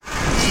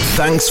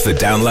Thanks for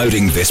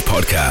downloading this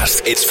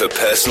podcast. It's for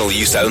personal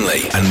use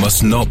only and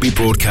must not be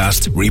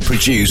broadcast,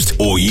 reproduced,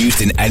 or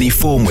used in any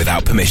form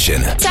without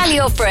permission. Tell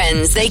your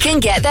friends they can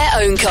get their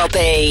own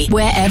copy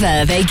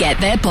wherever they get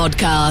their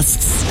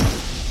podcasts.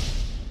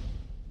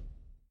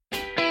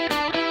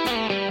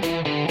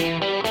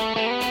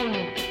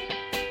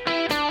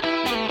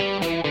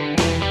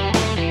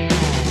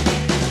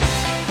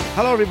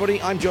 Hello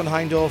everybody, I'm John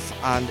Hindhaugh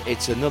and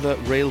it's another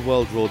Real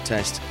World Road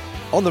Test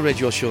on the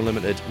Radio Show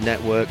Limited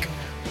network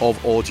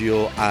of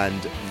audio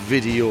and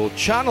video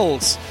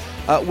channels.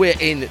 We're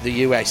in the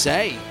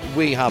USA.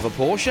 We have a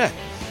Porsche.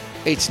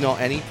 It's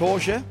not any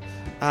Porsche,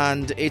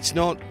 and it's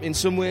not in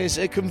some ways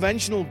a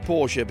conventional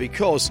Porsche,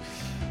 because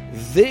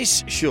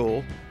this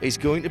show is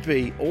going to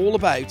be all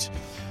about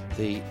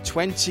the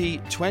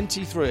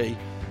 2023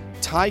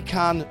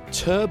 Taycan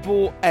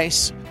Turbo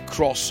S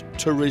Cross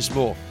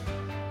Turismo.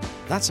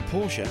 That's a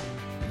Porsche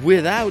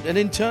without an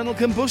internal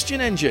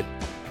combustion engine.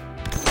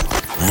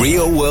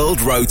 Real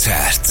World Road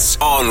Tests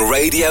on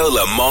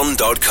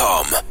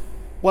RadioLeMans.com.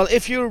 Well,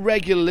 if you're a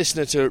regular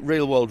listener to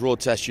Real World Road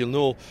Tests, you'll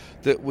know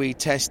that we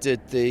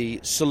tested the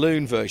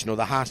saloon version or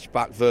the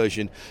hatchback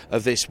version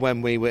of this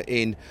when we were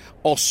in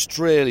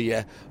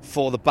Australia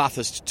for the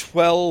Bathurst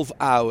 12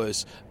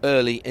 hours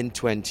early in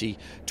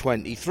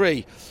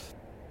 2023.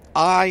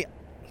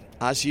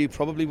 As you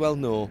probably well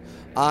know,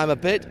 I have a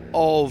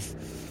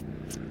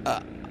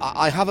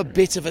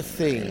bit of a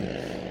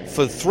thing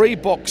for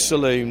 3-box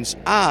saloons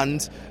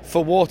and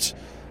for what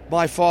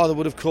my father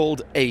would have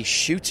called a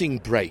shooting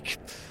brake.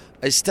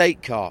 A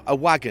state car, a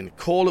wagon,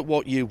 call it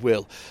what you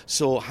will.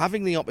 So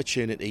having the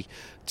opportunity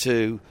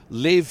to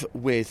live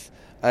with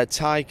a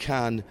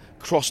Taycan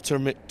Cross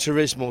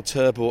Turismo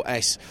Turbo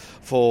S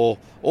for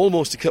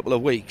almost a couple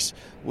of weeks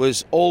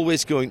was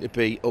always going to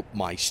be up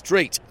my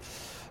street.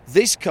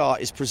 This car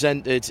is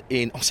presented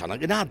in... I sound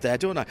like an ad there,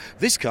 don't I?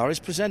 This car is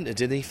presented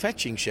in the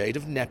fetching shade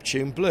of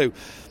Neptune Blue.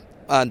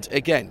 And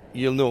again,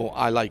 you'll know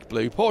I like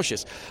blue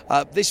Porsches.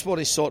 This one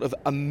is sort of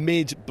a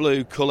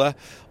mid-blue colour,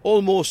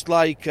 almost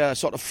like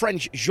sort of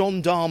French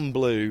gendarme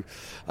blue.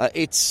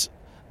 It's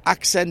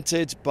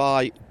accented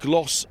by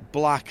gloss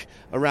black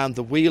around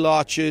the wheel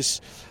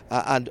arches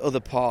and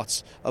other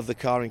parts of the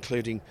car,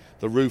 including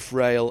the roof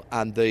rail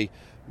and the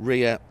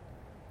rear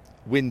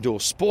window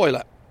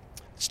spoiler.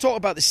 Let's talk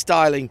about the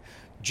styling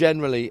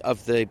generally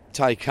of the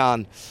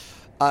Taycan.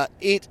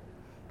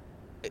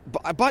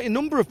 By a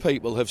number of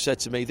people have said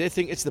to me they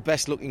think it's the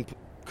best looking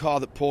car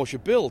that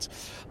Porsche built.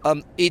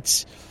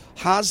 It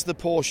has the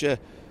Porsche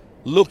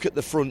look at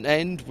the front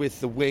end with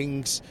the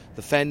wings,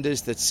 the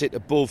fenders that sit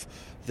above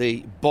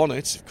the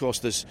bonnet. Of course,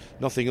 there's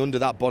nothing under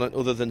that bonnet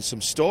other than some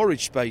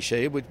storage space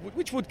here,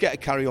 which would get a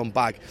carry-on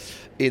bag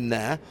in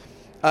there.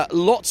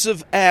 Lots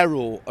of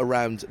aero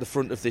around the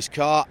front of this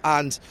car,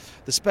 and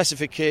the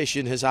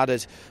specification has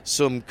added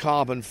some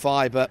carbon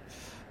fibre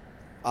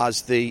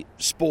as the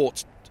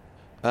sport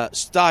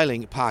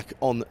styling pack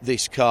on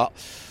this car.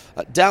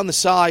 Down the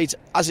side,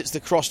 as it's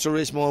the Cross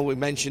Turismo, we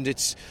mentioned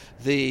it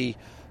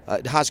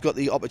has got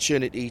the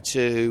opportunity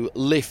to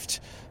lift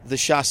the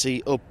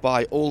chassis up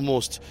by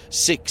almost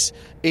 6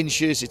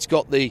 inches. It's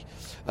got the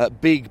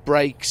big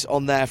brakes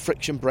on there,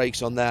 friction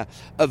brakes on there.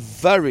 A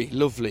very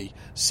lovely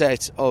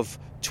set of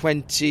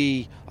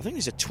 20, I think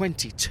these are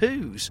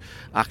 22s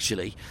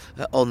actually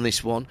on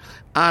this one,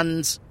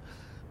 and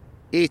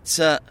it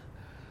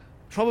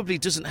probably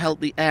doesn't help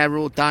the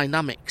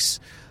aerodynamics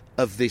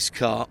of this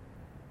car,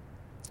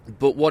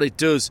 but what it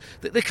does,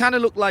 they kind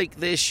of look like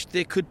they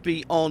could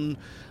be on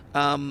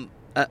an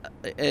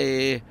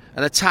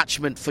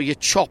attachment for your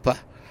chopper.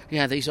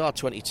 Yeah, these are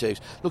 22s.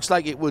 Looks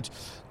like it would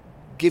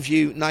give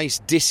you nice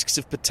discs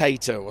of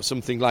potato or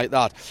something like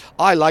that.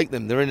 I like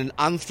them. They're in an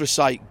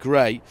anthracite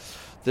grey.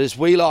 There's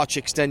wheel arch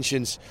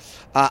extensions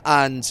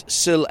and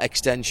sill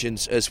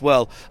extensions as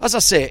well. As I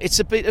say, it's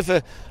a bit of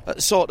a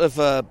sort of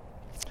an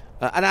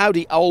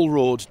Audi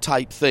Allroad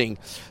type thing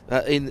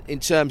in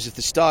terms of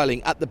the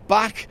styling. At the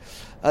back,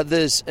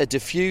 there's a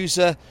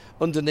diffuser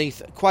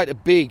underneath, quite a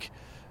big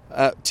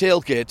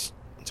tailgate.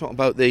 I'm talking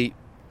about the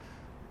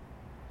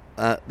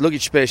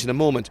luggage space in a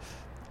moment.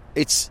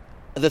 It's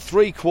the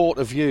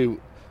 3/4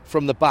 view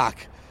from the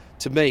back.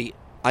 To me,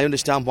 I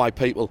understand why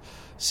people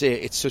say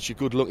it's such a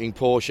good-looking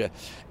Porsche.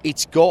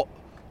 It's got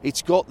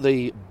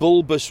the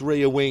bulbous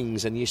rear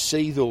wings, and you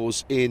see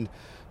those in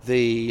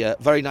the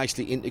very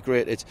nicely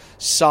integrated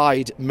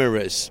side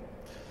mirrors.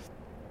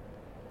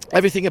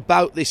 Everything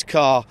about this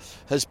car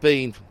has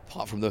been,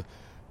 apart from the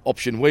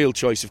option wheel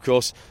choice, of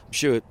course, I'm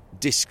sure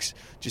disc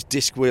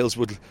wheels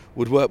would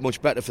work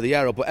much better for the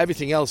aero, but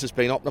everything else has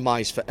been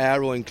optimised for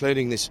aero,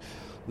 including this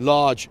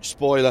large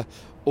spoiler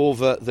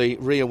over the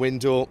rear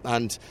window,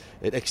 and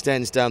it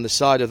extends down the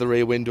side of the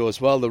rear window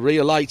as well. The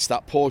rear lights,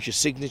 that Porsche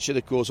signature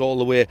that goes all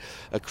the way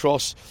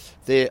across,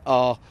 they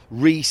are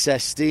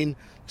recessed in.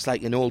 It's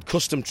like an old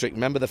custom trick.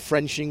 Remember the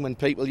Frenching, when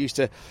people used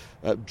to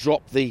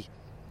drop the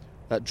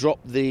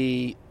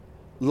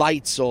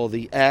lights or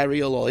the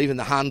aerial or even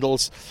the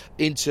handles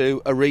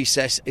into a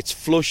recess? It's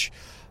flush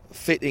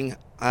fitting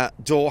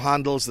door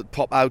handles that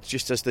pop out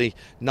just as the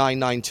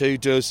 992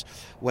 does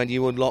when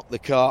you unlock the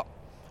car.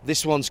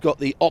 This one's got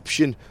the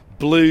option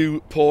blue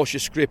Porsche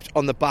script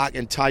on the back,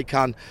 and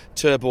Taycan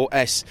Turbo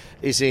S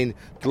is in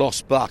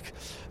gloss black.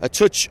 A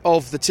touch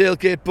of the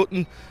tailgate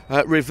button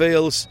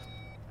reveals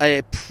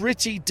a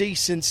pretty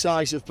decent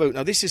size of boot.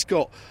 Now this has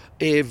got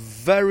a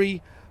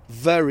very,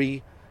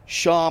 very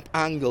sharp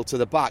angle to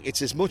the back.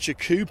 It's as much a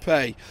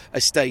coupe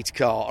estate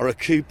car or a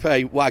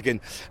coupe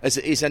wagon as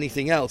it is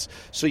anything else.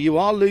 So you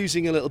are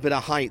losing a little bit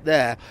of height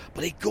there,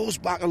 but it goes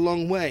back a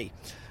long way.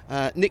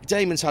 Nick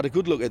Damon's had a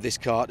good look at this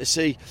car to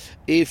see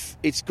if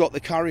it's got the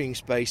carrying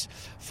space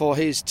for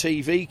his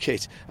TV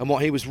kit, and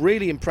what he was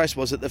really impressed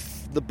was that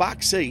the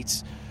back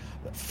seats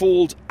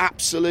fold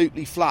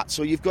absolutely flat,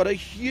 so you've got a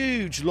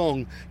huge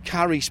long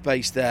carry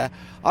space there.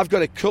 I've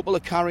got a couple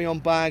of carry-on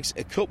bags,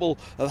 a couple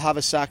of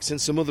haversacks and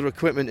some other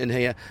equipment in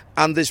here,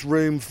 and there's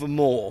room for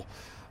more.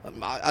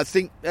 I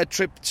think a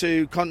trip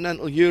to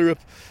continental Europe,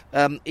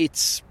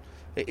 it's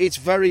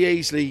very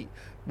easily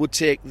would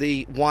take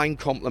the wine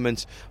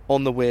complement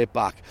on the way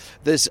back.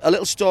 There's a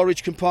little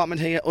storage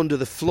compartment here under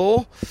the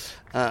floor,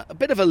 a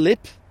bit of a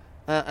lip,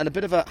 and a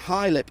bit of a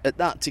high lip at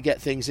that to get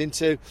things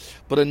into,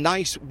 but a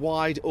nice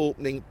wide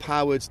opening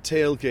powered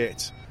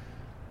tailgate.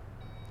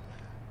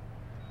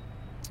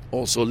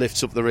 Also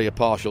lifts up the rear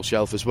partial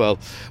shelf as well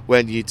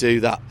when you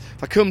do that.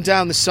 If I come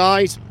down the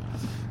side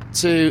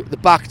to the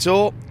back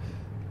door,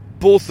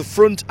 both the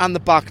front and the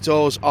back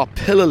doors are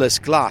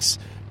pillarless glass.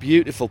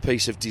 Beautiful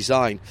piece of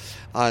design,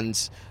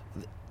 and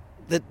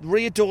the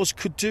rear doors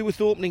could do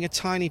with opening a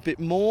tiny bit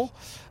more,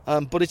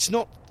 but it's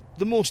not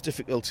the most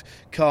difficult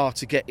car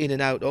to get in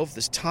and out of.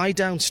 There's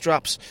tie-down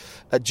straps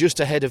just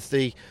ahead of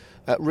the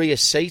rear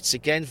seats.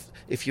 Again,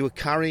 if you were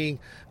carrying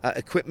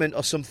equipment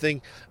or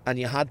something and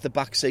you had the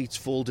back seats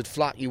folded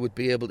flat, you would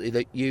be able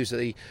to use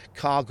the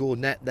cargo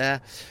net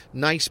there.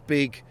 Nice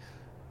big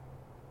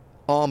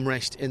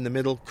armrest in the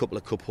middle, couple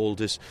of cup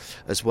holders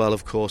as well,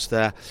 of course,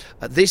 there.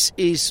 This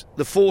is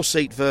the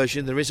 4-seat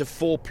version. There is a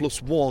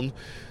 4+1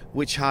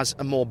 which has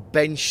a more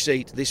bench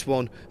seat. This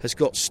one has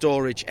got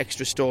storage,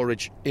 extra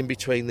storage in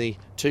between the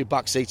two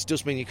back seats.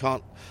 Does mean you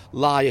can't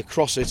lie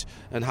across it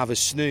and have a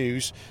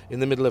snooze in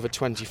the middle of a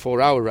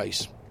 24-hour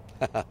race.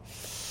 Of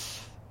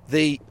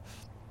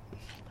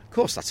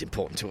course, that's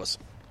important to us.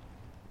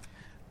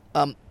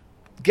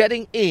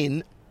 Getting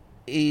in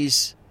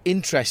is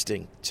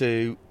interesting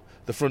to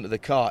the front of the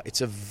car.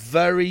 It's a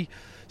very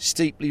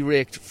steeply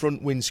raked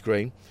front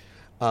windscreen,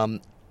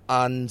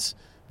 and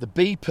the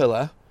B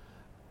pillar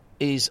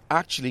is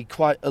actually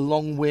quite a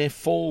long way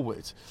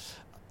forward.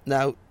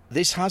 Now,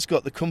 this has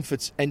got the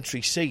comfort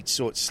entry seat,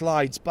 so it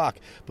slides back,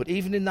 but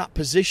even in that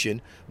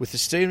position, with the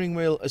steering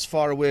wheel as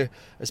far away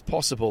as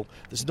possible,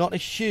 there's not a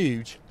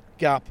huge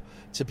gap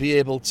to be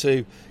able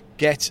to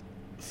get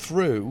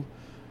through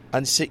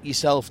and sit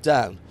yourself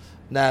down.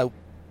 Now,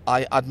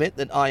 I admit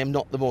that I am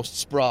not the most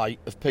spry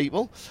of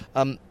people,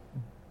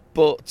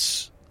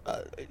 but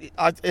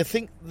I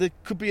think there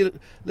could be a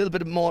little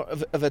bit more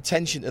of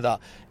attention to that.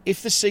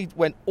 If the seat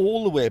went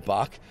all the way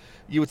back,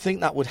 you would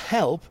think that would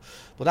help,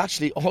 but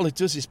actually all it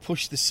does is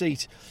push the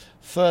seat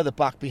further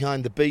back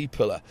behind the B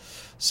pillar.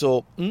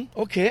 So,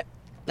 okay,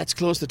 let's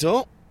close the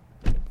door.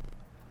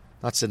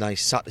 That's a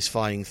nice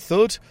satisfying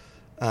thud,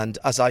 and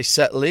as I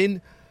settle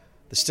in,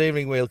 the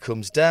steering wheel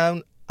comes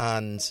down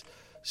and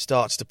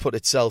starts to put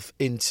itself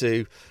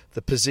into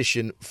the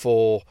position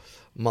for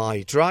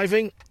my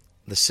driving.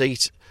 The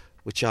seat,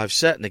 which I've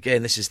set, and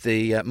again, this is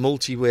the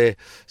multi-way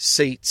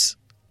seats.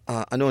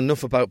 I know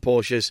enough about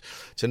Porsches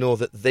to know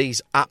that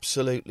these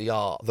absolutely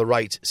are the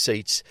right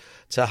seats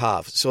to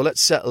have. So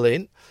let's settle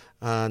in,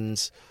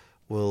 and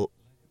we'll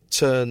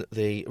turn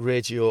the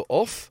radio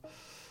off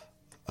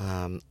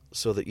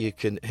so that you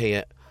can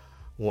hear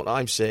what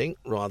I'm saying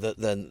rather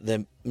than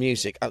the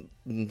music.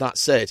 That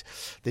said,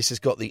 this has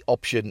got the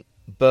option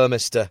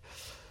Burmester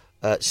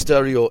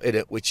stereo in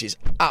it, which is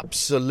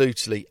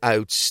absolutely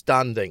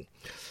outstanding.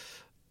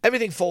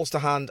 Everything falls to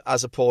hand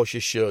as a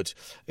Porsche should.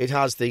 It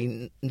has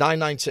the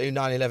 992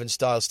 911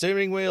 style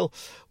steering wheel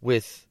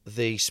with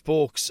the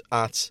spokes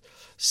at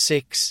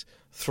 6,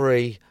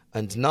 3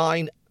 and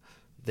 9.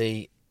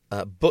 The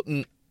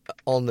button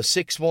on the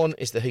 6 one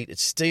is the heated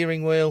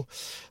steering wheel.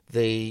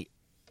 The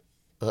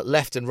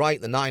left and right,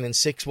 the 9 and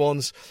 6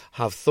 ones,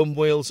 have thumb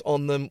wheels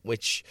on them,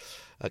 which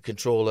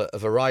control a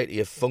variety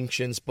of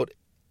functions, but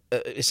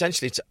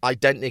essentially it's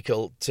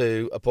identical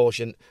to a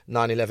Porsche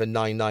 911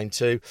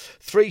 992.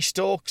 3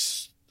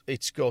 stalks.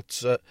 It's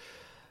got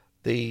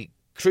the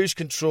cruise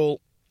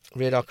control,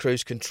 radar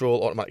cruise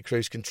control, automatic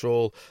cruise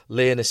control,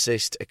 lane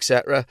assist,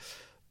 etc.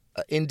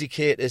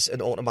 Indicators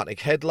and automatic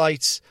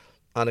headlights,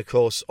 and of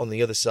course on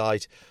the other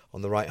side,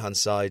 on the right hand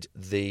side,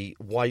 the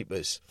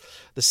wipers.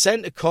 The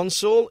centre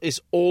console is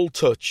all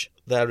touch.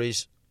 There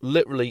is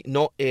literally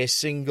not a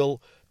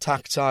single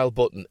tactile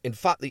button. In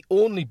fact, the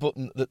only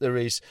button that there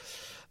is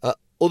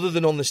other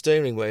than on the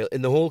steering wheel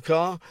in the whole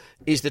car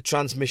is the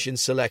transmission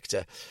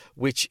selector,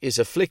 which is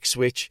a flick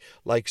switch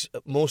like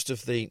most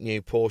of the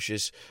new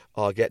Porsches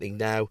are getting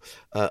now.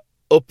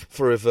 up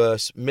for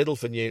reverse, middle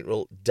for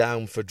neutral,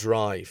 down for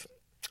drive.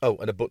 Oh,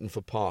 and a button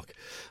for park.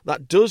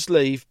 That does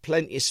leave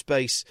plenty of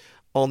space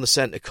on the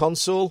centre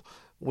console,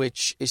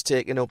 which is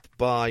taken up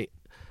by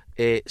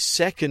a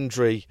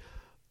secondary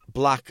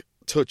black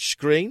touch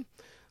screen,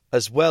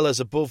 as well as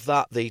above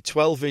that the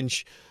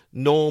 12-inch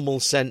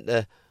normal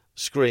centre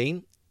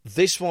screen.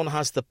 This one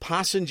has the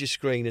passenger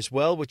screen as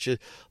well, which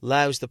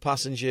allows the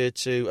passenger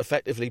to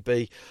effectively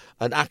be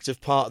an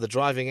active part of the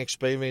driving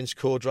experience.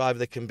 Co-driver,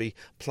 they can be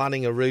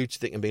planning a route,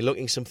 they can be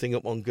looking something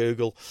up on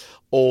Google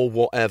or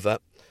whatever.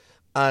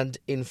 And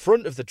in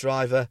front of the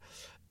driver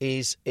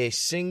is a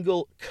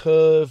single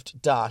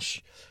curved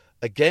dash,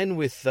 again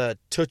with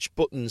touch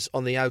buttons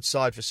on the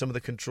outside for some of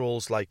the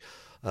controls like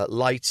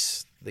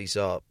lights. These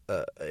are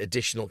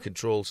additional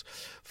controls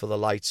for the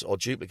lights or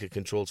duplicate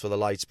controls for the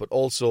lights, but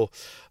also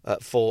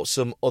for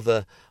some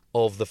other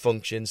of the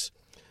functions.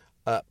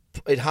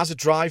 It has a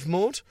drive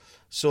mode,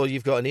 so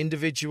you've got an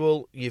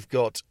individual, you've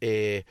got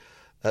a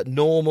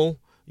normal,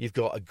 you've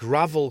got a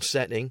gravel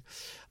setting.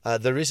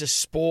 There is a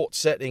sport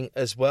setting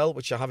as well,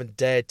 which I haven't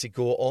dared to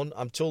go on.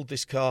 I'm told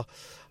this car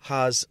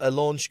has a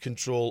launch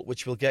control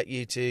which will get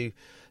you to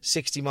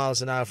 60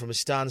 miles an hour from a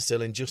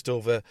standstill in just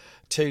over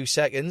 2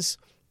 seconds.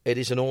 It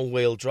is an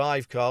all-wheel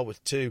drive car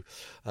with 2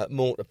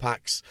 motor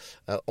packs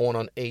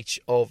on each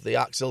of the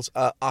axles.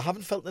 I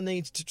haven't felt the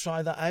need to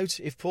try that out.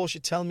 If Porsche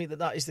tell me that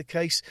that is the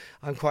case,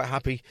 I'm quite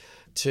happy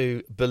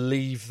to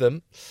believe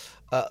them.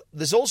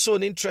 There's also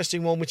an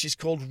interesting one which is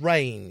called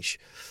range,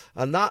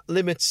 and that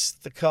limits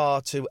the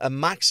car to a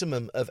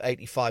maximum of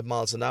 85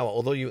 miles an hour,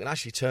 although you can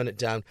actually turn it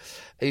down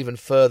even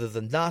further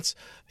than that.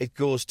 It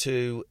goes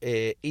to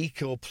a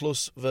Eco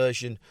Plus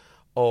version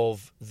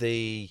of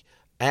the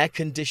air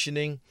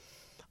conditioning,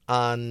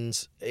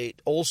 and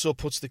it also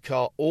puts the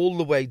car all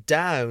the way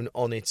down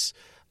on its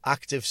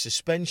active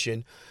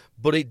suspension,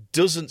 but it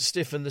doesn't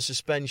stiffen the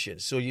suspension.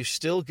 So you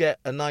still get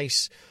a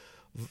nice,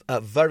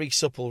 very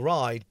supple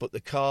ride, but the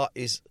car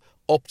is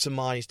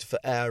optimised for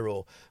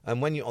aero.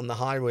 And when you're on the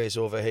highways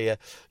over here,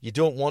 you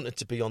don't want it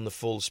to be on the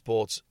full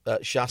sports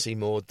chassis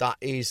mode. That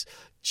is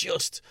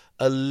just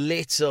a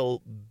little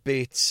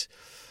bit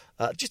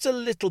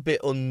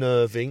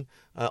unnerving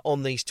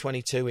on these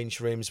 22-inch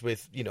rims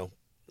with,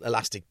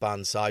 elastic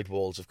band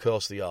sidewalls. Of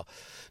course they are.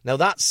 Now,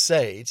 that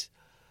said,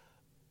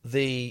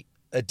 the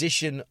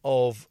addition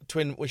of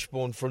twin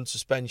wishbone front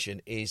suspension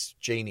is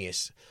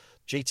genius.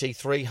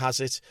 GT3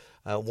 has it.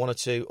 One or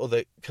two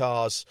other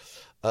cars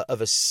of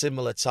a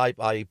similar type,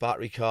 i.e.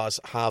 battery cars,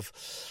 have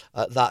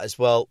that as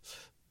well.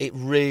 It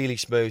really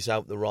smooths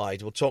out the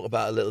ride. We'll talk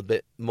about a little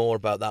bit more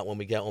about that when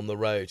we get on the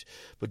road.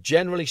 But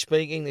generally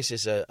speaking, this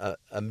is a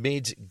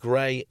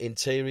mid-grey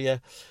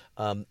interior.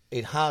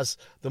 It has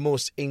the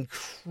most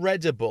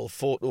incredible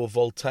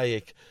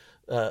photovoltaic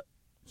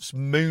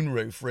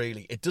moonroof,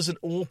 really. It doesn't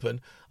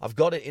open. I've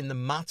got it in the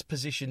matte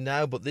position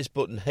now, but this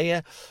button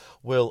here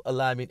will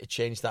allow me to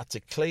change that to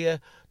clear,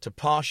 to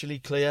partially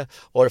clear,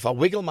 or if I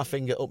wiggle my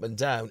finger up and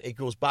down, it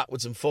goes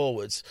backwards and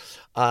forwards.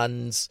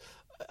 And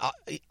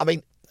I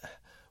mean,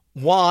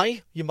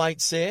 why, you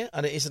might say,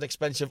 and it is an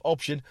expensive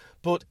option,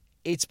 but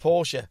it's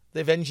Porsche.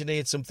 They've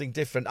engineered something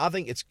different. I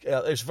think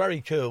it's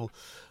very cool.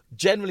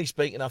 Generally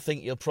speaking, I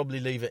think you'll probably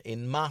leave it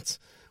in matte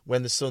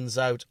when the sun's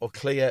out or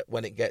clear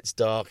when it gets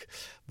dark.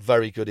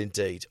 Very good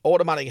indeed.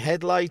 Automatic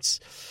headlights.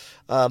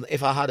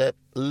 If I had a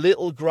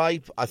little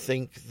gripe, I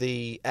think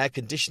the air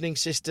conditioning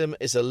system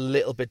is a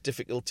little bit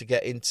difficult to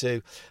get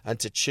into and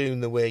to tune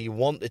the way you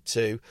want it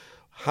to.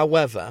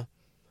 However,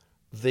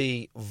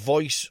 the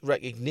voice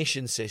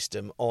recognition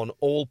system on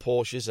all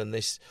Porsches, and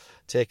this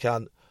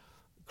Taycan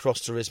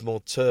Cross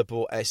Turismo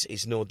Turbo S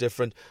is no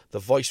different. The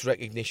voice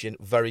recognition,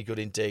 very good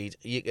indeed.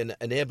 You can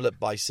enable it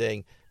by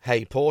saying,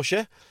 "Hey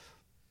Porsche."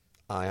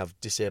 I have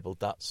disabled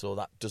that, so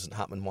that doesn't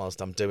happen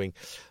whilst I'm doing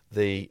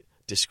the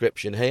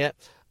description here.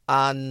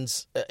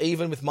 And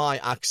even with my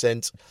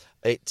accent,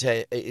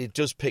 it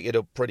does pick it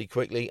up pretty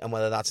quickly. And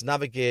whether that's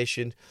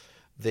navigation,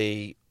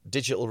 the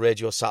digital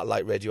radio,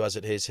 satellite radio as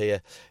it is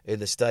here in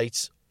the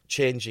States,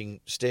 changing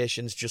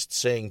stations, just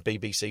saying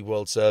BBC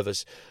World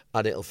Service,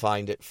 and it'll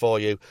find it for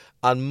you.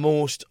 And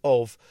most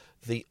of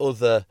the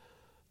other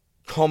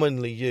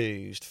commonly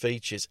used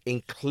features,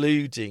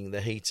 including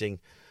the heating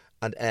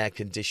and air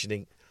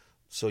conditioning.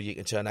 So you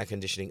can turn air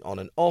conditioning on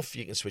and off,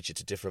 you can switch it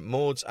to different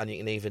modes, and you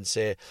can even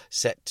say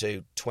set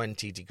to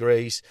 20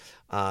 degrees,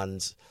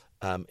 and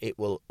it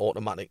will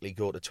automatically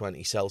go to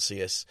 20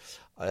 Celsius.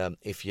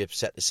 If you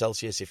set the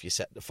Celsius, if you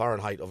set the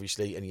Fahrenheit,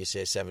 obviously, and you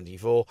say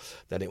 74,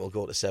 then it will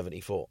go to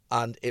 74,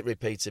 and it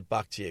repeats it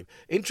back to you.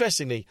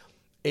 Interestingly,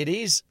 it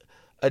is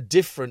a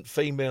different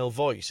female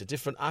voice, a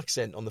different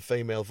accent on the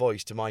female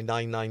voice to my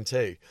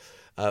 992,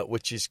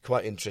 which is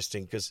quite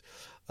interesting, because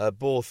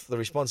both the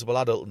responsible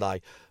adult and I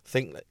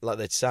think like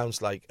that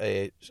sounds like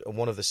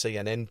one of the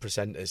CNN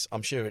presenters.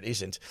 I'm sure it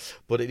isn't,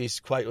 but it is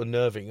quite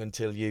unnerving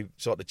until you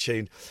sort of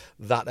tune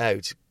that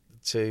out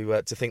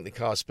to think the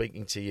car's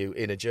speaking to you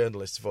in a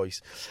journalist's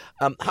voice.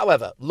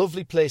 However,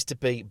 lovely place to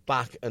be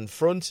back and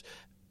front.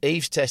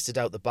 Eve's tested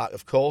out the back,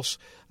 of course,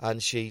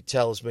 and she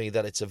tells me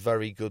that it's a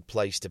very good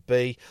place to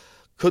be.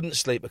 Couldn't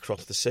sleep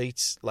across the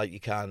seats like you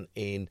can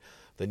in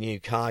the new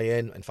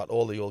Cayenne. In fact,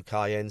 all the old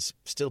Cayennes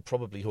still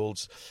probably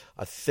holds,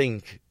 I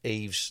think,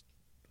 Eve's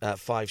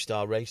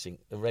 5-star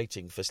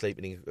rating for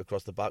sleeping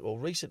across the back. Or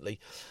recently,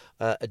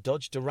 a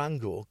Dodge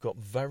Durango got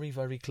very,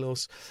 very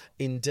close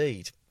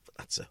indeed.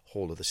 That's a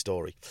whole other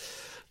story.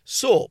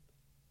 So,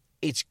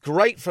 it's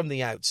great from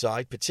the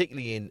outside,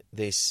 particularly in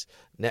this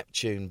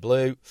Neptune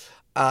Blue,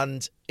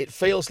 and it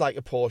feels like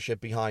a Porsche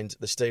behind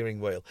the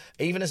steering wheel.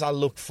 Even as I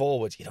look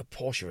forward,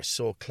 Porsche are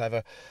so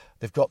clever.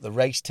 They've got the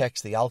race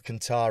text, the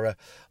Alcantara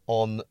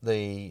on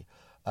the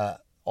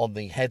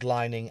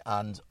headlining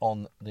and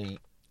on the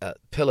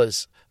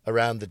pillars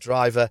around the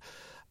driver.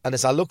 And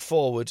as I look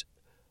forward,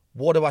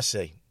 what do I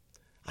see?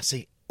 I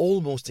see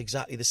almost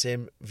exactly the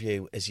same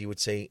view as you would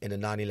see in a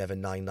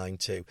 911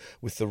 992,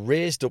 with the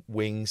raised up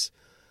wings,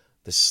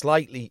 the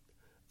slightly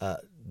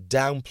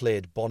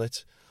downplayed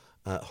bonnet,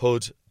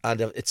 hood,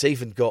 and it's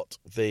even got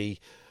the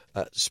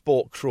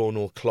Sport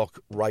Chrono clock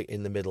right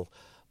in the middle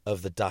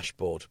of the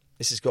dashboard.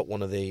 This has got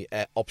one of the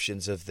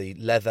options of the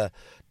leather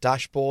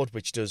dashboard,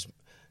 which does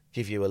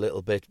give you a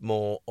little bit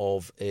more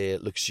of a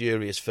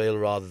luxurious feel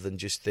rather than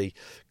just the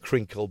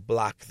crinkle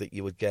black that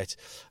you would get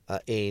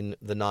in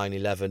the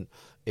 911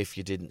 if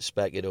you didn't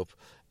spec it up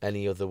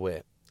any other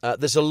way.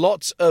 There's a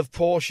lot of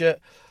Porsche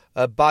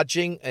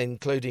badging,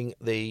 including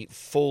the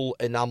full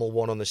enamel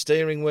one on the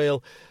steering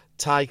wheel,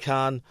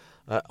 Taycan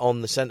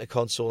on the centre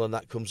console, and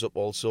that comes up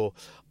also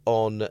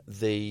on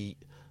the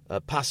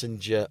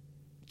passenger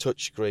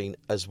touchscreen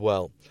as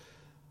well.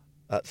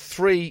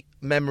 3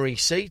 memory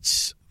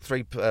seats,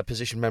 3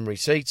 position memory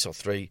seats, or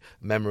 3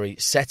 memory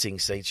setting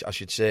seats, I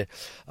should say,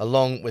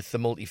 along with the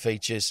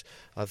multi-features.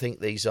 I think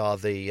these are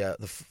the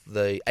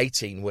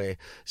 18-way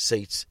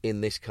seats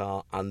in this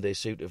car, and they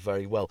suit it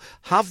very well.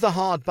 Have the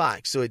hard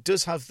back, so it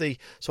does have the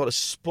sort of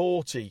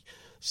sporty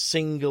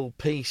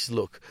single-piece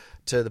look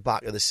to the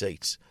back of the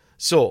seats.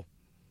 So,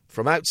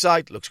 from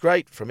outside, looks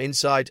great. From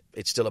inside,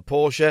 it's still a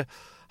Porsche.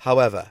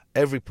 However,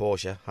 every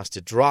Porsche has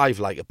to drive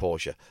like a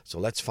Porsche. So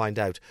let's find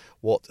out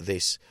what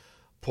this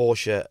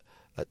Porsche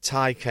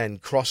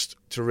Taycan Cross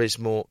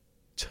Turismo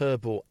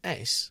Turbo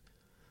S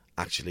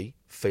actually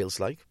feels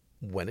like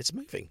when it's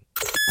moving.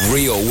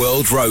 Real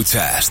World Road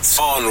Tests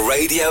on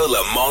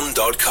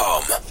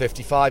RadioLeMans.com.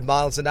 55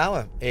 miles an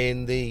hour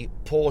in the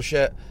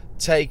Porsche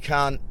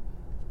Taycan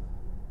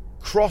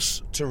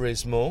Cross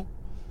Turismo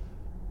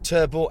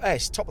Turbo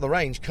S. Top of the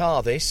range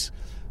car this,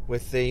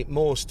 with the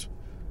most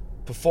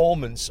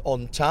performance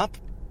on tap.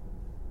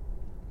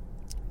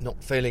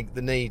 Not feeling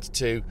the need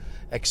to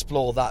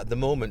explore that at the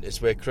moment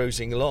as we're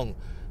cruising along.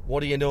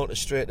 What do you notice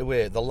straight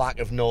away? The lack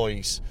of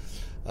noise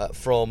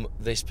from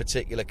this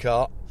particular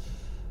car.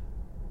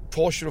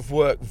 Porsche have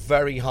worked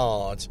very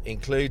hard,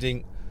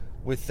 including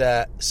with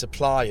their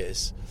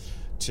suppliers,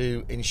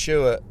 to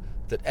ensure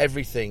that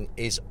everything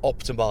is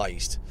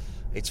optimised.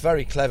 It's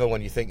very clever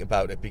when you think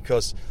about it,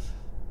 because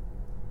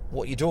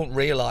what you don't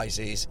realise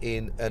is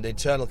in an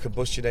internal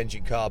combustion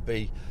engine car,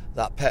 be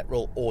that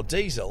petrol or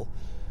diesel,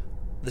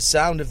 the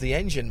sound of the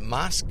engine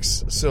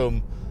masks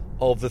some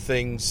of the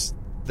things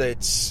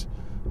that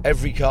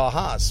every car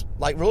has,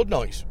 like road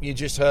noise. You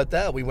just heard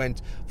there, we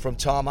went from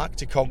tarmac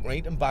to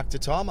concrete and back to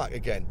tarmac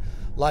again.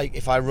 Like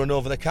if I run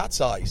over the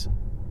cat's eyes,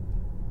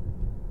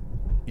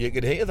 you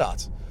could hear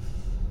that.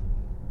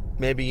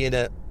 Maybe in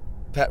a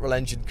petrol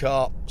engine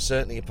car,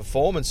 certainly a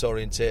performance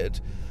orientated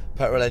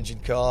petrol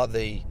engine car,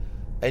 the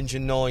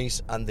engine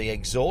noise and the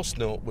exhaust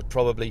note would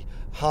probably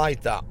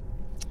hide that.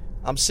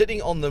 I'm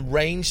sitting on the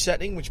range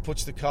setting, which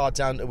puts the car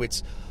down to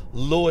its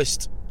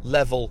lowest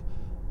level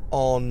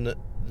on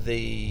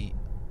the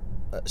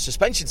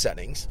suspension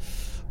settings,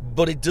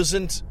 but it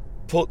doesn't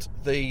put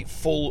the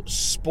full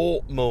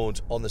sport mode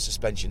on the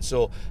suspension.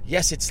 So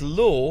yes, it's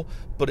low,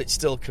 but it's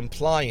still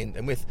compliant.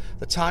 And with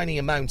the tiny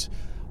amount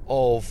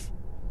of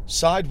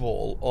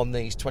sidewall on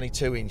these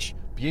 22-inch,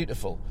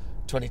 beautiful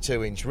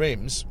 22-inch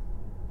rims,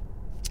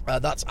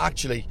 that's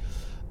actually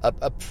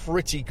a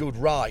pretty good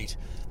ride.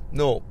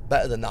 No,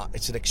 better than that,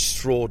 it's an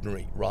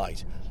extraordinary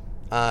ride.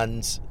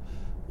 And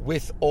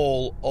with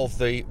all of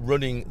the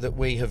running that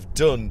we have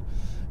done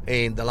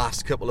in the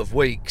last couple of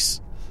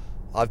weeks,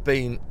 I've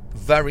been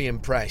very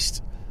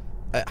impressed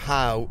at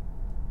how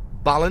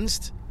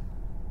balanced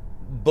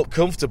but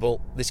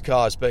comfortable this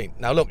car has been.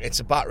 Now look, it's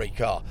a battery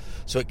car,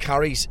 so it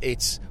carries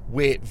its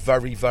weight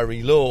very,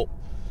 very low.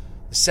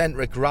 The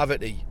centre of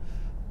gravity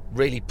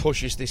really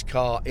pushes this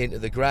car into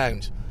the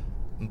ground.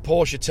 And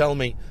Porsche tell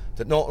me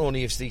that not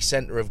only is the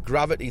centre of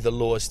gravity the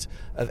lowest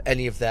of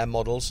any of their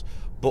models,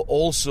 but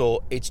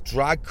also its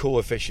drag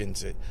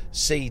coefficient,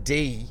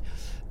 CD,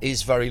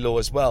 is very low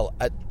as well,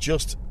 at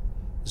just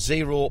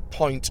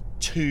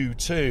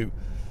 0.22.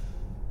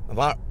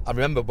 I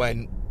remember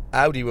when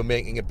Audi were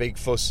making a big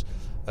fuss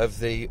of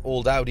the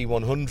old Audi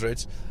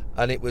 100,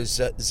 and it was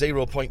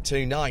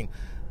 0.29.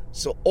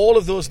 So all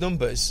of those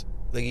numbers,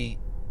 the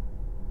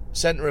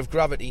centre of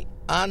gravity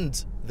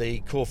and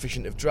the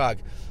coefficient of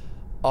drag,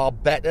 are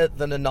better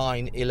than a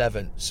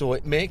 911. So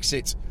it makes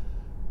it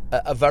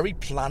a very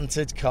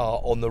planted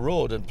car on the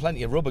road, and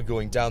plenty of rubber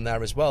going down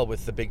there as well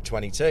with the big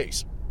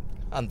 22s.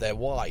 And they're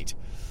wide.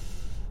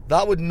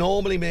 That would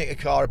normally make a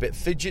car a bit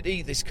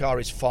fidgety. This car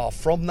is far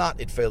from that.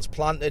 It feels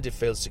planted, it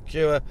feels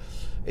secure.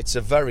 It's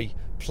a very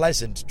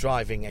pleasant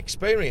driving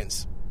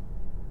experience.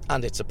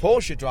 And it's a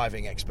Porsche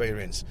driving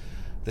experience.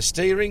 The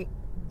steering,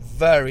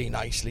 very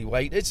nicely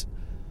weighted.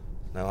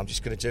 Now I'm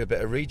just going to do a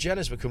bit of regen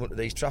as we come up to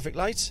these traffic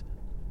lights.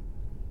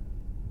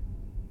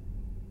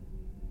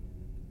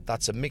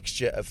 That's a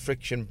mixture of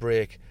friction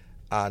brake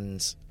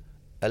and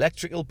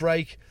electrical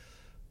brake.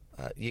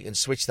 You can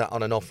switch that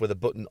on and off with a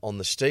button on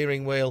the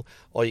steering wheel,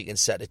 or you can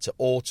set it to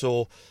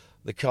auto.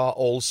 The car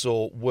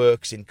also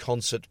works in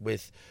concert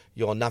with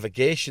your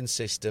navigation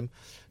system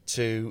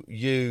to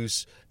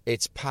use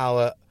its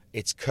power,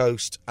 its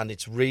coast and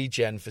its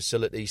regen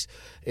facilities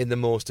in the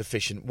most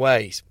efficient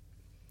ways.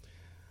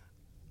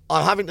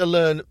 I'm having to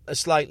learn a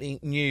slightly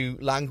new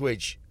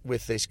language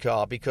with this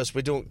car because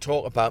we don't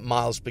talk about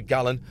miles per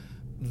gallon.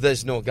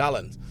 There's no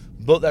gallon,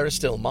 but there are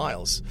still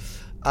miles.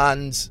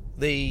 And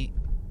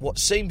what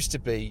seems to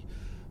be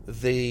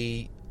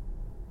the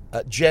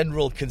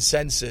general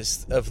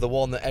consensus of the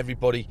one that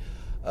everybody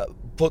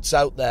puts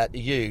out there to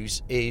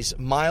use is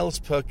miles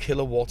per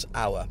kilowatt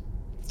hour.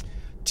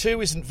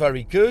 2 isn't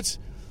very good.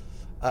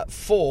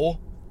 4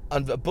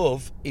 and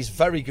above is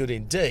very good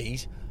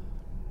indeed.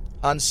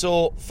 And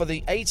so for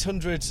the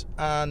 800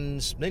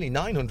 and nearly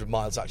 900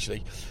 miles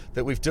actually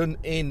that we've done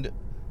in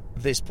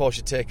this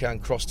Porsche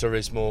Taycan Cross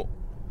Turismo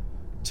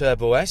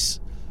Turbo S,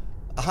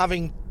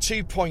 having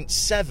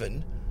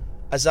 2.7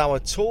 as our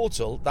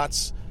total,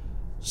 that's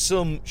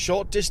some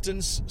short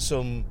distance,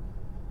 some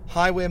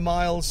highway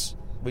miles.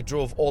 We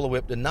drove all the way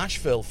up to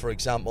Nashville, for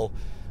example,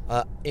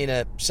 in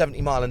a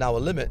 70 mile an hour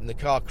limit, and the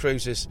car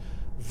cruises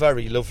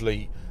very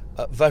lovely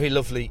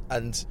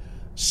and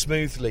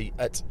smoothly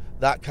at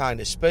that kind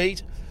of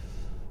speed.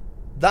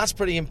 That's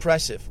pretty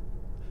impressive.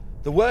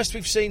 The worst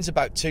we've seen is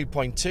about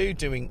 2.2,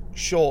 doing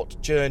short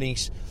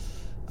journeys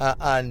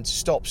and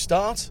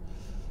stop-start.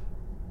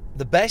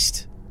 The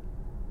best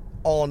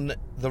on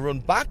the run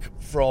back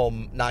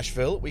from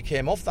Nashville, we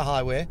came off the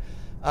highway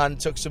and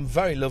took some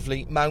very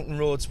lovely mountain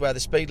roads where the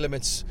speed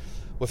limits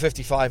were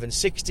 55 and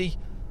 60.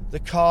 The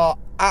car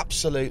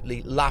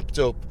absolutely lapped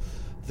up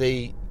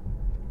the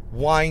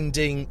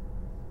winding,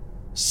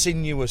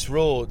 sinuous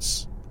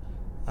roads,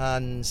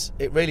 and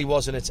it really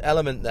was in its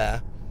element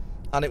there.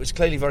 And it was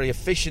clearly very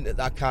efficient at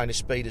that kind of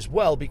speed as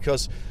well,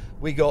 because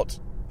we got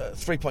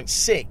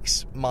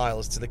 3.6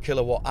 miles to the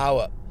kilowatt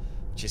hour,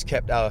 which has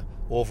kept our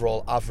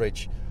overall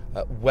average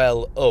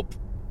well up.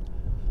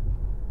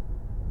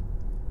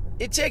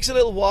 It takes a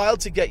little while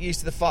to get used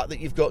to the fact that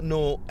you've got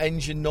no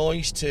engine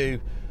noise to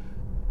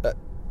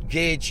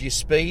gauge your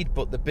speed,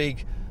 but the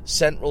big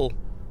central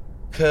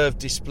curved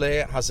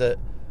display has a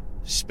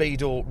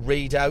speedo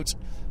readout.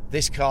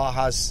 This car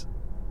has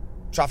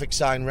traffic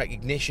sign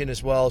recognition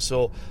as well,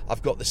 so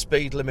I've got the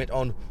speed limit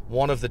on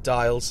one of the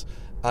dials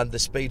and the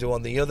speedo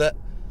on the other.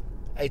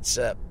 It's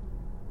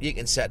you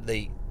can set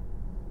the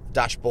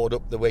dashboard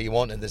up the way you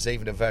want, and there's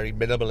even a very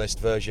minimalist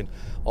version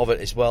of it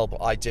as well,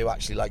 but I do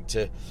actually like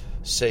to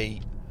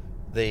see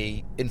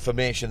the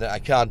information that I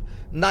can.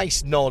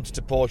 Nice nod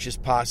to Porsche's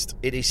past.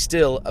 It is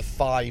still a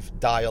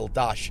 5-dial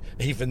dash,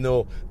 even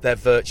though they're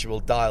virtual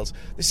dials.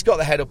 This has got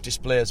the head-up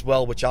display as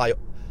well, which I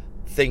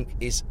think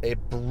is a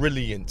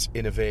brilliant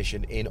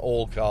innovation in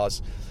all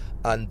cars,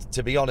 and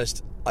to be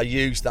honest, I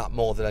use that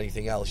more than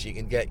anything else. You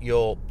can get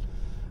your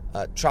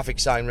traffic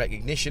sign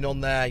recognition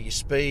on there, your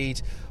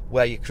speed,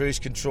 where your cruise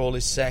control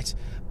is set,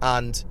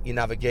 and your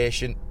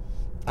navigation,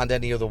 and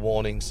any other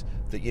warnings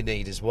that you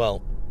need as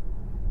well.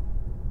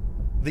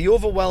 The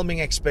overwhelming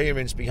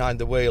experience behind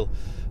the wheel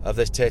of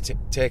this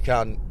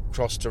Taycan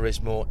Cross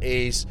Turismo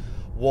is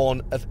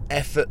one of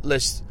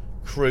effortless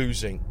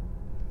cruising.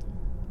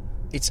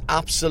 It's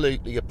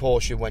absolutely a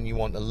Porsche when you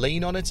want to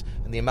lean on it,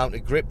 and the amount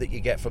of grip that you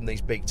get from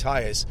these big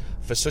tyres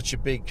for such a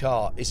big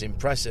car is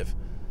impressive.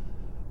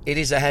 It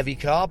is a heavy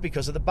car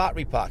because of the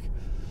battery pack,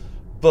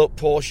 but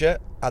Porsche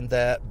and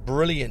their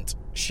brilliant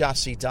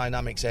chassis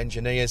dynamics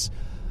engineers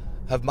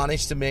have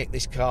managed to make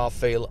this car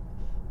feel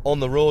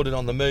on the road and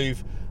on the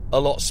move a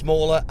lot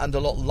smaller and a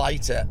lot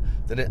lighter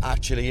than it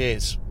actually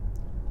is.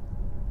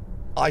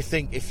 I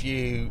think if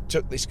you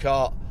took this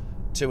car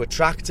to a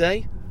track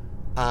day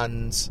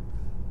and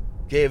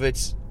gave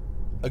it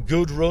a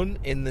good run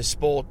in the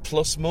Sport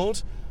Plus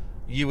mode,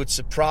 you would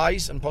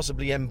surprise and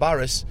possibly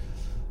embarrass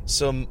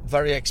some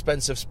very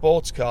expensive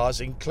sports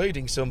cars,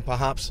 including some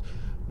perhaps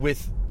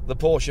with the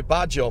Porsche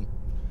badge on.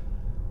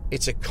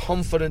 It's a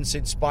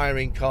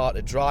confidence-inspiring car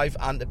to drive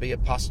and to be a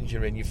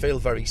passenger in. You feel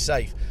very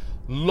safe.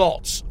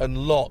 Lots and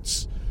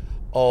lots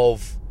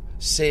of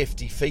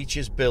safety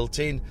features built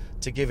in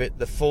to give it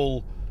the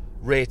full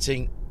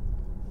rating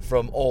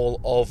from all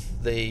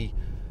of the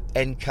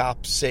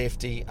NCAP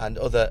safety and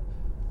other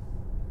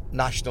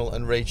national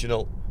and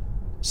regional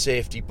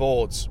safety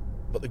boards.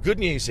 But the good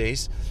news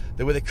is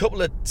that with a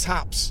couple of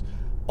taps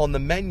on the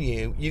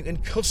menu, you can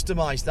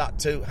customise that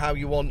to how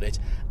you want it,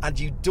 and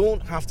you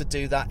don't have to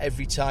do that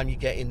every time you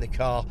get in the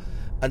car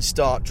and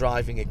start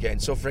driving again.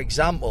 So for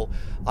example,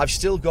 I've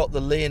still got the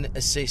lane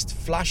assist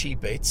flashy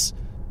bits,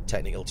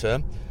 technical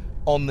term,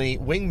 on the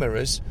wing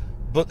mirrors,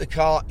 but the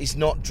car is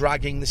not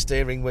dragging the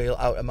steering wheel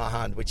out of my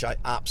hand, which I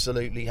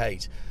absolutely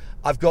hate.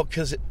 I've got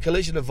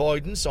collision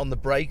avoidance on the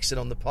brakes and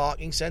on the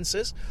parking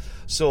sensors,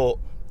 so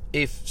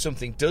if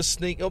something does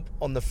sneak up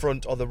on the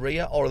front or the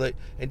rear, or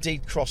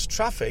indeed cross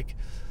traffic,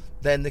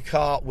 then the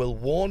car will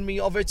warn me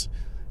of it.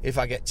 If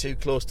I get too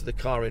close to the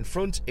car in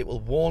front, it will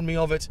warn me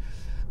of it,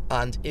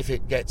 and if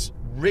it gets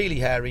really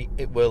hairy,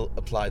 it will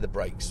apply the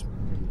brakes.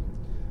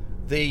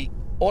 The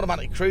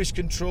automatic cruise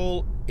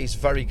control is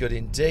very good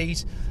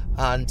indeed,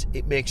 and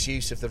it makes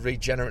use of the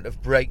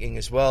regenerative braking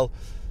as well.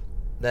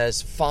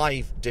 There's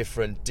 5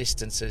 different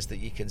distances that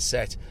you can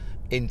set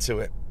into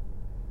it.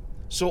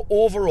 So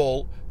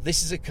overall,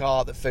 this is a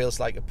car that feels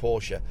like a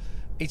Porsche.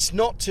 It's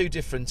not too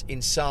different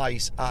in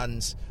size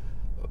and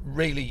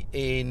really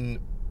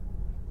in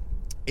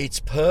its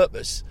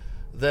purpose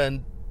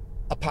than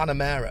a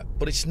Panamera,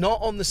 but it's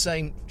not on the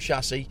same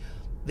chassis.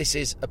 This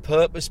is a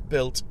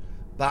purpose-built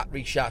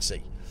battery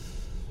chassis,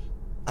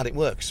 and it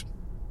works.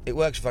 It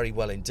works very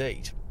well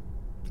indeed.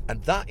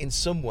 And that, in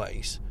some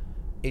ways,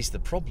 is the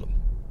problem.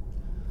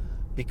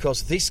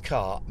 Because this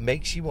car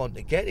makes you want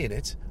to get in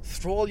it,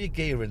 throw all your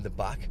gear in the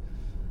back,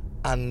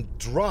 and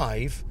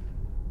drive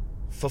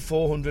for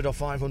 400 or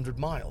 500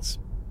 miles.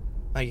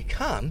 Now, you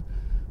can,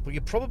 but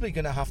you're probably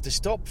going to have to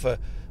stop for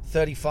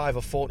 35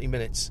 or 40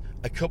 minutes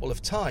a couple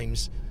of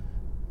times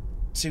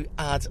to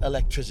add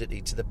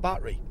electricity to the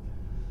battery.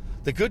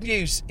 The good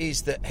news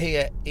is that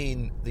here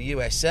in the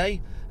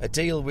USA, a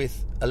deal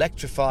with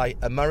Electrify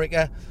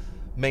America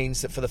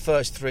means that for the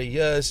first 3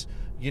 years,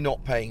 you're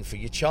not paying for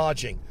your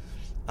charging.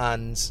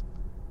 And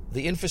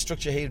the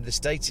infrastructure here in the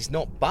States is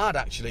not bad,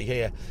 actually,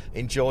 here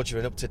in Georgia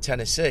and up to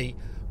Tennessee.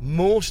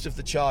 Most of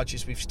the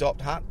chargers we've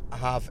stopped at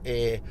have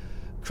a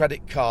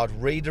credit card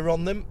reader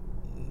on them.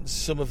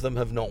 Some of them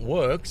have not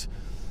worked.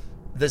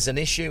 There's an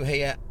issue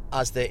here,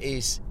 as there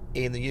is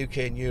in the UK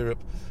and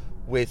Europe,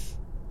 with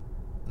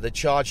the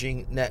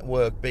charging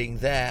network being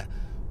there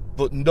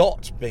but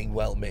not being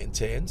well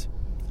maintained.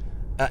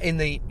 In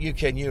the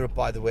UK and Europe,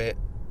 by the way,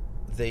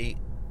 the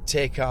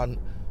Taycan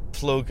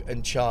plug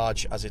and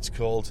charge, as it's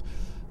called,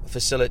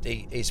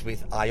 facility is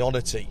with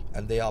Ionity,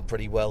 and they are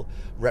pretty well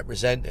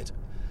represented.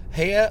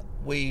 Here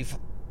we've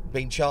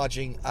been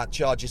charging at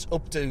charges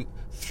up to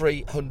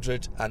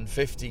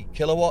 350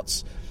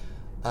 kilowatts.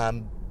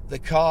 The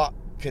car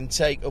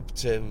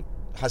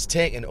has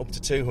taken up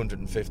to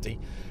 250,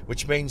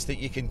 which means that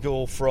you can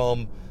go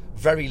from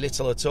very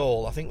little at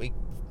all. I think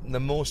the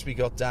most we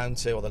got down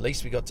to, or the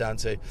least we got down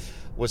to,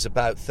 was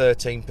about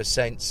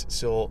 13%.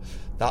 So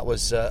that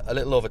was a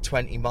little over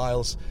 20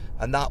 miles,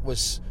 and that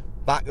was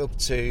back up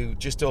to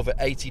just over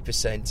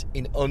 80%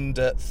 in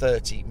under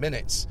 30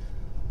 minutes.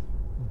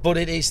 But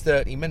it is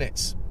 30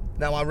 minutes.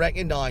 Now, I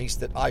recognise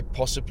that I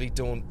possibly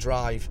don't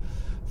drive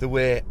the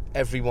way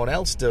everyone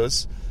else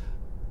does,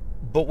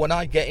 but when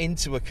I get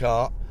into a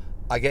car,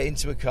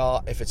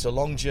 if it's a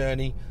long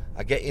journey,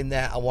 I get in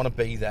there, I want to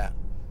be there.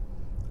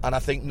 And I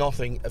think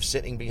nothing of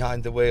sitting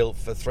behind the wheel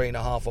for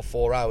 3.5 or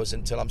 4 hours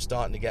until I'm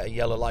starting to get a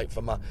yellow light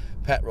for my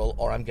petrol,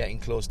 or I'm getting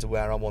close to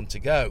where I want to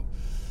go.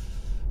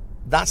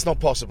 That's not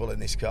possible in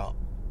this car.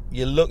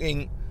 You're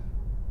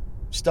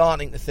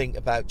starting to think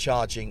about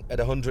charging at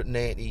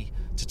 180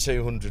 to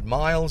 200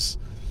 miles,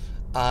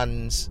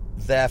 and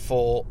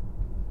therefore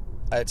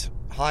at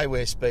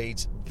highway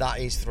speeds, that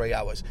is 3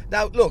 hours.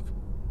 Now, look,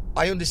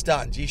 I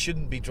understand you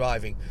shouldn't be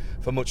driving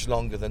for much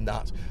longer than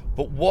that,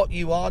 but what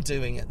you are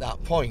doing at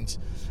that point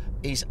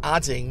is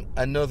adding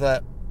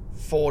another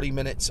 40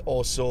 minutes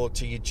or so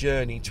to your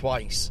journey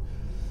twice.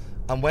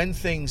 And when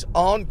things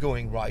aren't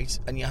going right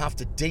and you have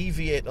to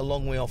deviate a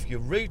long way off your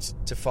route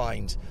to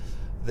find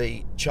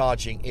the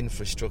charging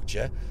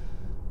infrastructure,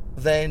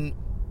 then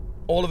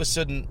all of a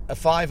sudden a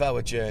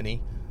 5-hour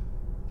journey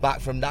back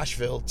from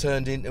Nashville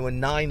turned into a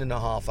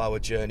 9.5-hour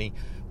journey,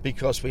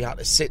 because we had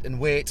to sit and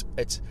wait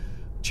at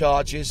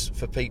charges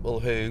for people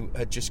who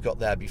had just got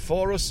there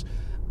before us,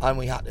 and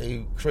we had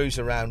to cruise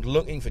around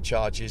looking for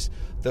charges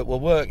that were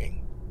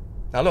working.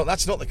 Now look,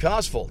 that's not the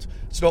car's fault.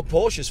 It's not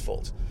Porsche's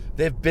fault.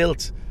 They've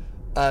built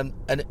an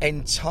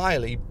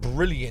entirely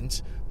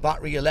brilliant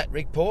battery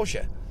electric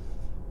Porsche,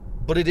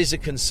 but it is a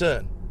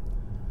concern.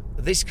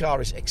 This car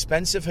is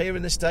expensive here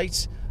in the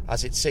States,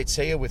 as it sits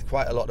here with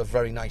quite a lot of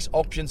very nice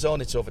options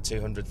on. It's over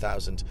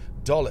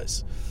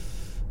 $200,000,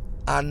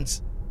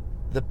 and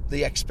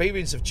the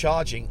experience of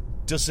charging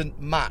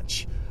doesn't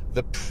match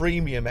the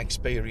premium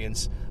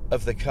experience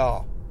of the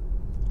car.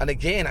 And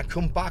again, I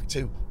come back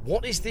to,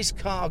 what is this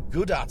car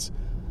good at?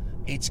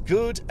 It's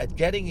good at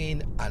getting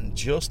in and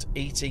just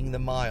eating the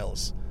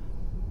miles.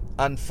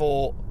 And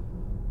for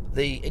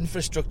the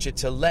infrastructure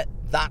to let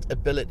that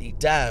ability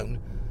down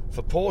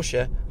for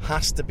Porsche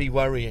has to be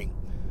worrying,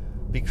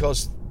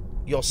 because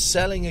you're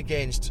selling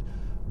against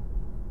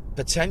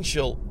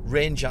potential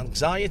range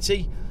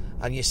anxiety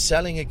and you're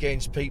selling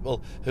against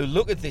people who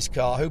look at this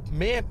car who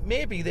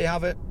maybe they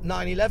have a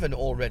 911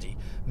 already,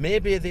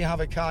 maybe they have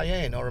a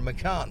Cayenne or a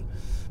Macan,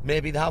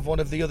 maybe they have one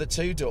of the other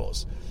two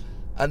doors,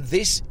 and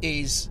this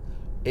is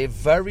a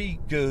very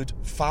good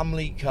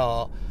family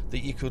car that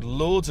you could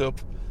load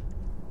up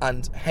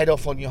and head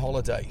off on your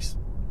holidays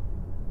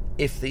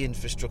if the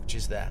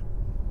infrastructure's there.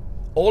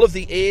 All of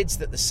the aids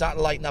that the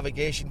satellite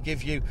navigation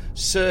give you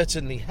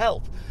certainly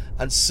help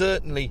and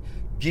certainly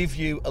give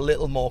you a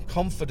little more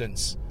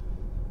confidence.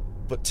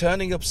 But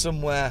turning up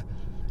somewhere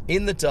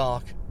in the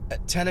dark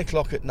at 10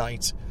 o'clock at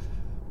night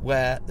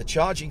where the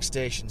charging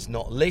station's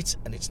not lit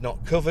and it's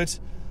not covered,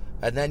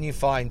 and then you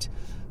find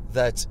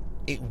that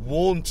it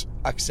won't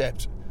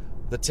accept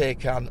the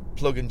Taycan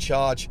plug and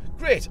charge,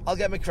 great, I'll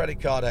get my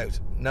credit card out.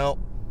 No,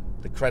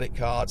 the credit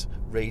card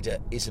reader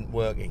isn't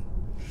working.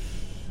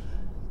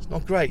 It's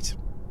not great.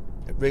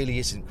 It really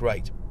isn't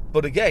great.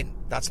 But again,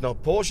 that's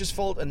not Porsche's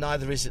fault, and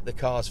neither is it the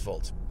car's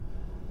fault.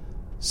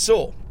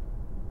 So,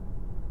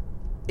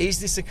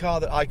 is this a car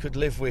that I could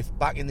live with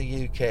back in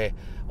the UK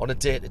on a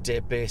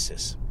day-to-day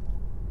basis?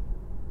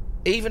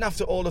 Even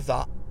after all of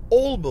that,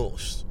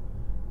 almost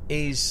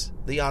is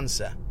the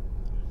answer.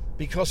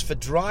 Because for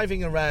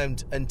driving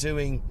around and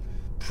doing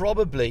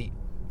probably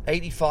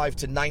 85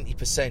 to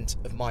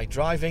 90% of my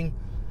driving,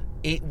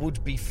 it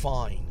would be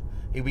fine.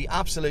 It would be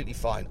absolutely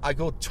fine. I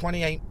go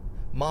 28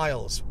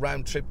 miles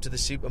round trip to the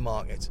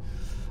supermarket.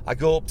 I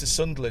go up to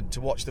Sunderland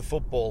to watch the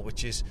football,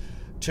 which is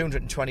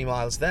 220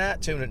 miles there,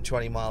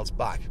 220 miles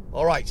back.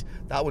 All right,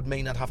 that would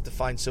mean I'd have to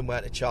find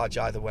somewhere to charge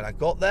either when I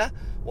got there,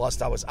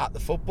 whilst I was at the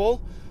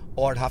football,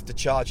 or I'd have to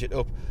charge it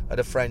up at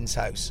a friend's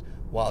house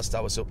whilst I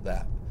was up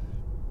there.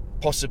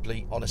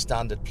 Possibly on a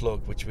standard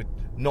plug, which would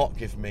not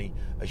give me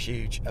a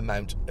huge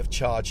amount of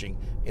charging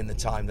in the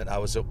time that I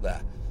was up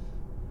there.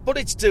 But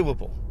it's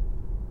doable.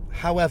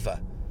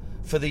 However,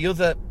 for the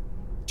other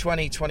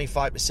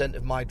 20-25%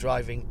 of my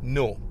driving,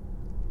 no,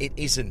 it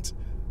isn't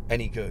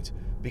any good.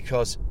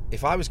 Because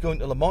if I was going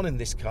to Le Mans in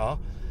this car,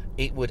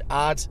 it would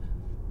add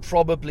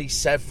probably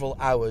several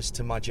hours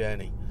to my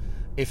journey.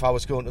 If I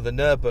was going to the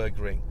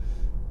Nürburgring,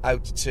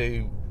 out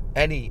to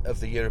any of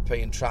the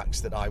European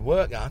tracks that I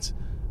work at,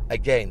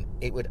 again,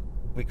 it would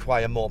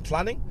require more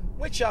planning,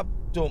 which I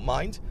don't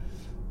mind,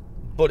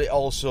 but it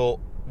also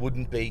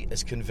wouldn't be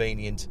as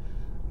convenient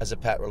as a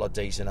petrol or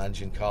diesel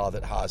engine car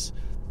that has,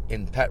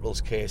 in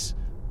petrol's case,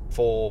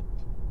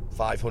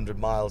 500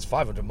 miles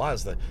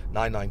that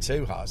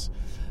 992 has.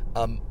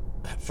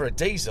 For a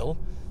diesel,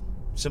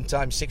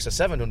 sometimes 600 or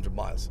 700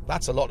 miles.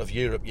 That's a lot of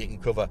Europe you can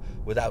cover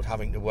without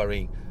having to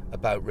worry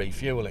about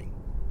refueling.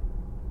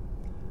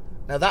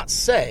 Now, that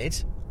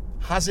said,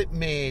 has it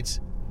made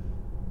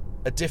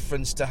a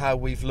difference to how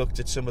we've looked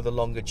at some of the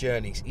longer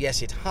journeys?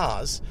 Yes, it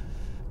has.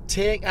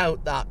 Take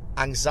out that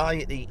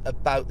anxiety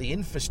about the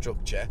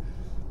infrastructure,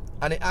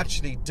 and it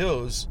actually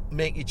does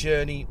make your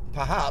journey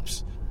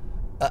perhaps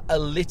a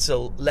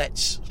little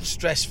less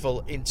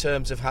stressful in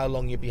terms of how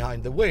long you're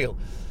behind the wheel.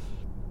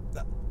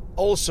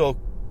 Also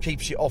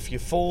keeps you off your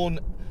phone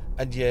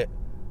and your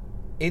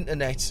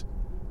internet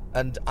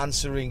and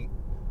answering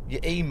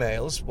your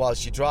emails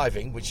whilst you're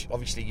driving, which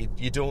obviously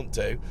you don't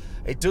do.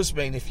 It does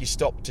mean if you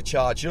stop to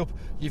charge up,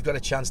 you've got a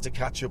chance to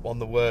catch up on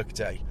the work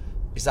day.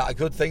 Is that a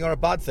good thing or a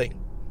bad thing?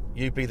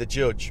 You be the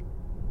judge.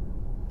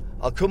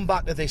 I'll come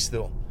back to this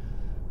though.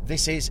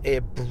 This is a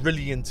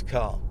brilliant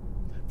car.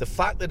 The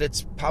fact that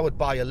it's powered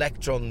by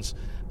electrons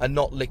and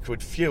not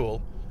liquid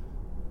fuel,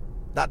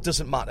 that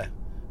doesn't matter.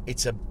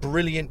 It's a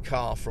brilliant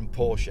car from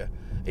Porsche.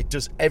 It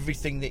does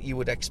everything that you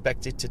would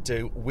expect it to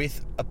do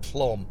with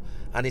aplomb,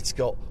 and it's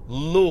got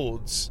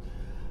loads,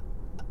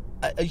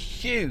 a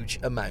huge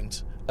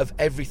amount of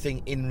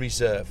everything in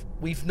reserve.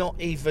 We've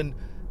not even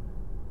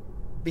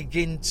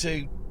begin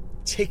to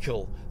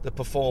tickle the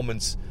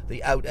performance,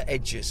 the outer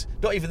edges,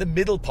 not even the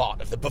middle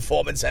part of the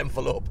performance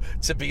envelope,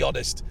 to be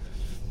honest.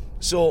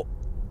 So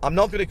I'm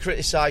not going to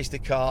criticise the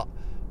car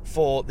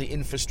for the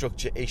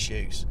infrastructure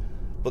issues,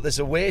 but there's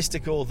a ways to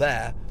go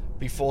there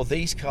before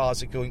these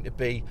cars are going to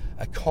be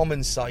a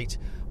common sight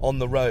on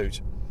the road.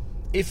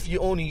 If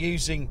you're only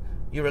using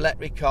your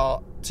electric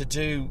car to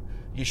do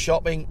your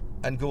shopping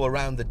and go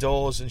around the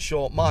doors and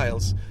short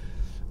miles,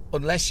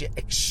 unless you're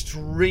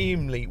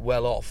extremely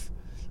well off,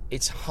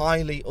 it's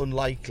highly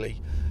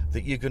unlikely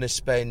that you're going to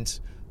spend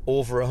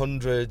over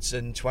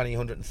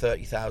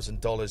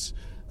 $130,000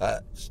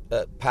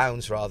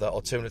 pounds rather,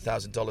 or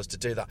 $200,000 to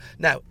do that.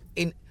 Now,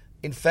 in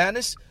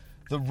fairness,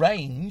 the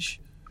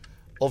range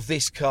of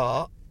this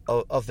car,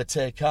 of the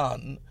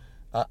Taycan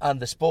and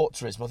the Sport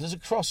Turismo, there's a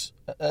cross.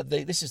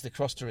 This is the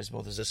Cross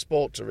Turismo. There's a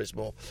Sport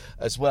Turismo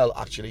as well,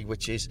 actually,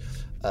 which is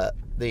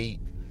the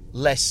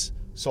less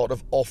sort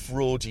of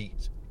off-roady,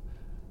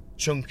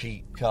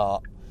 chunky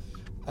car.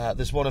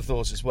 There's one of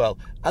those as well,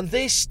 and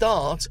they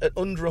start at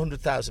under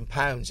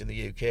 £100,000 in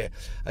the UK,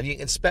 and you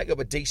can spec up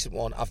a decent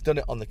one. I've done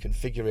it on the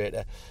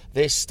configurator.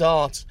 They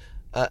start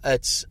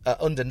at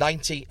under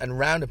 90 and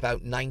round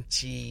about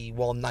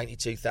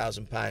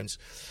 £92,000.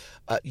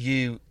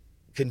 You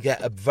can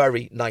get a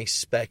very nice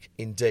spec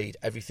indeed,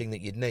 everything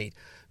that you'd need.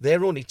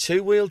 They're only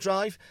two-wheel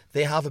drive,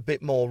 they have a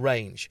bit more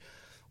range.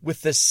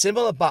 With the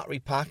similar battery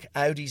pack,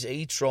 Audi's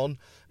e-tron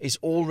is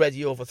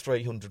already over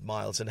 300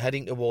 miles and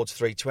heading towards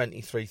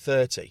 320,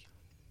 330.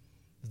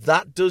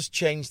 That does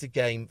change the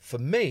game for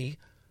me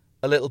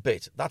a little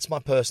bit. That's my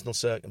personal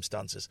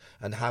circumstances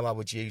and how I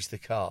would use the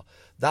car.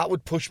 That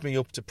would push me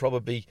up to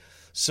probably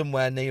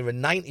somewhere near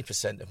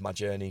 90% of my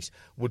journeys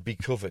would be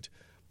covered.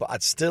 But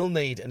I'd still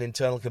need an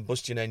internal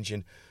combustion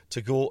engine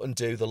to go and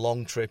do the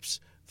long trips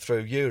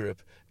through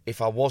Europe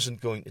if I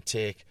wasn't going to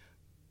take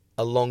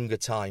a longer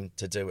time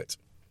to do it.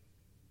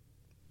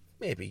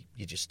 Maybe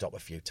you just stop a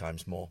few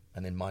times more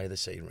and admire the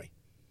scenery.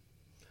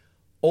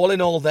 All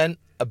in all then,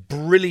 a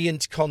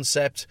brilliant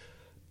concept,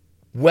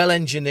 well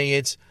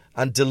engineered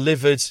and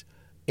delivered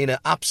in an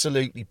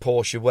absolutely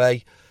Porsche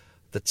way.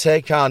 The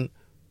Taycan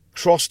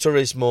Cross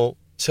Turismo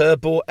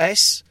Turbo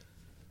S.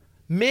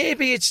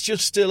 Maybe it's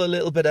just still a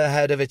little bit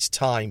ahead of its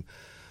time.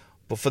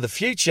 But for the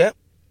future,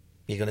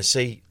 you're going to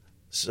see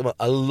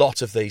a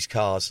lot of these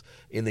cars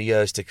in the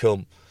years to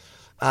come.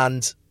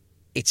 And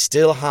it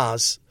still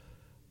has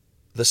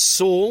the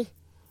soul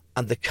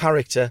and the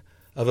character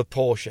of a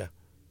Porsche.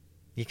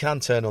 You can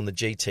turn on the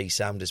GT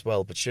sound as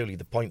well, but surely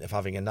the point of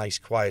having a nice,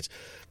 quiet,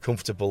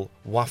 comfortable,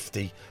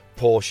 wafty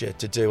Porsche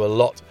to do a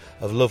lot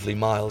of lovely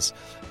miles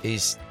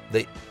is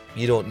that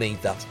you don't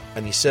need that.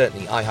 And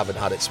I haven't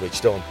had it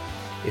switched on.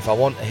 If I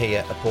want to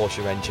hear a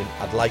Porsche engine,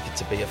 I'd like it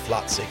to be a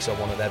flat six or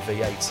one of their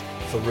V8s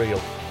for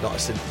real, not a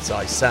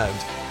synthesised sound.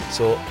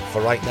 So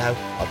for right now,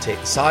 I'll take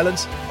the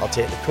silence, I'll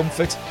take the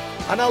comfort,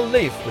 and I'll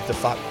live with the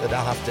fact that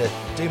I have to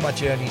do my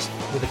journeys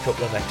with a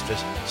couple of extra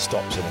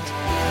stops in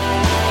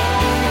it.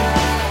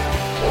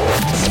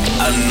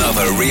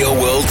 Another real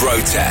world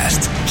road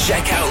test.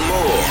 Check out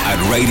more at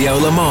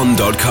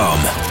radiolemans.com.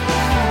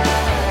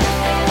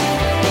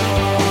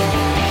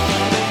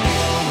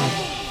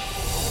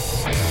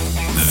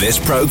 This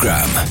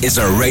program is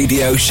a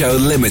Radio Show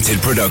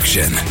Limited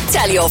production.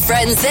 Tell your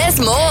friends there's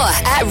more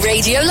at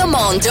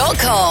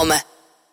radiolemans.com.